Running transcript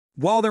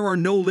While there are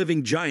no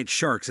living giant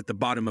sharks at the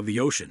bottom of the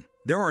ocean,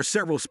 there are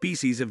several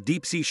species of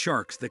deep-sea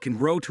sharks that can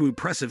grow to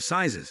impressive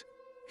sizes.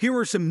 Here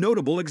are some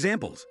notable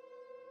examples.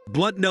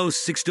 Blunt-nosed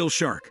six-gill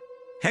shark,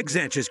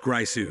 Hexanchus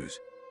griseus.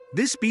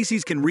 This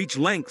species can reach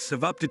lengths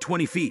of up to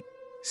 20 feet,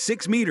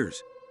 6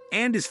 meters,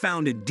 and is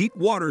found in deep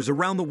waters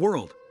around the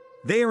world.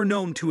 They are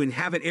known to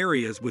inhabit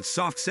areas with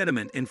soft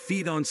sediment and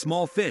feed on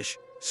small fish,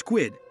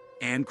 squid,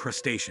 and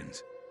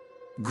crustaceans.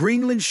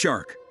 Greenland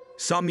shark,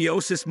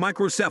 Somiosis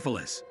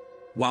microcephalus.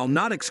 While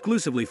not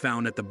exclusively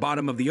found at the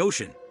bottom of the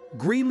ocean,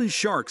 Greenland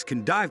sharks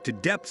can dive to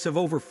depths of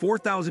over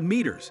 4,000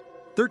 meters,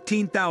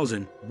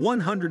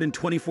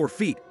 13,124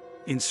 feet,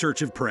 in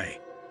search of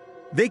prey.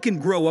 They can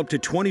grow up to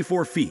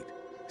 24 feet,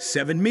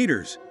 7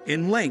 meters,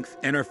 in length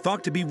and are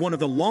thought to be one of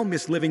the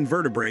longest living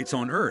vertebrates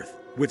on Earth,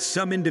 with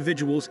some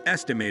individuals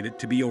estimated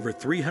to be over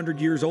 300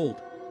 years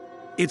old.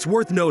 It's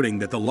worth noting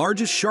that the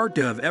largest shark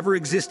to have ever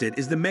existed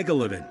is the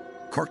megalodon,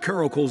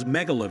 Carcharodon's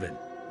megalodon,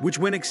 which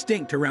went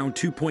extinct around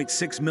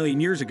 2.6 million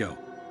years ago.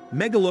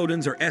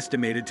 Megalodons are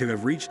estimated to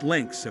have reached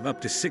lengths of up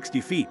to 60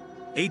 feet,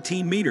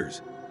 18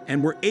 meters,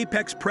 and were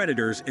apex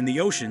predators in the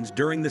oceans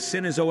during the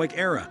Cenozoic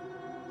era.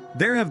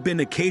 There have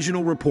been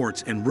occasional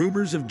reports and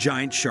rumors of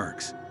giant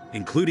sharks,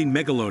 including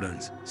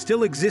megalodons,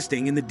 still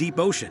existing in the deep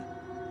ocean.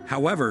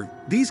 However,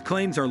 these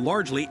claims are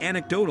largely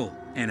anecdotal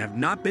and have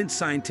not been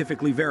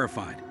scientifically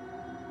verified.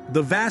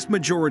 The vast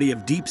majority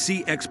of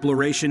deep-sea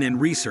exploration and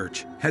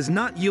research has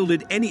not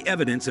yielded any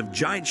evidence of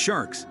giant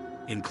sharks,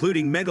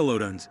 including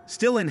megalodons,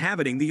 still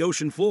inhabiting the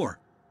ocean floor.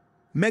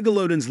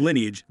 Megalodon's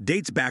lineage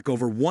dates back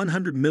over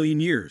 100 million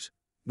years,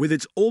 with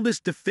its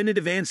oldest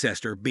definitive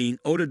ancestor being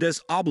Otodus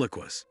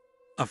obliquus,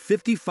 a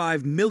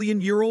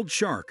 55-million-year-old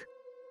shark.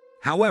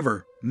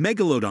 However,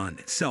 Megalodon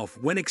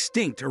itself went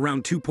extinct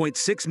around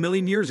 2.6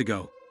 million years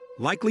ago,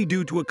 likely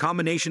due to a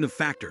combination of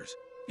factors,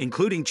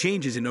 including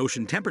changes in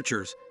ocean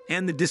temperatures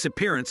and the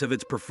disappearance of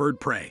its preferred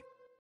prey.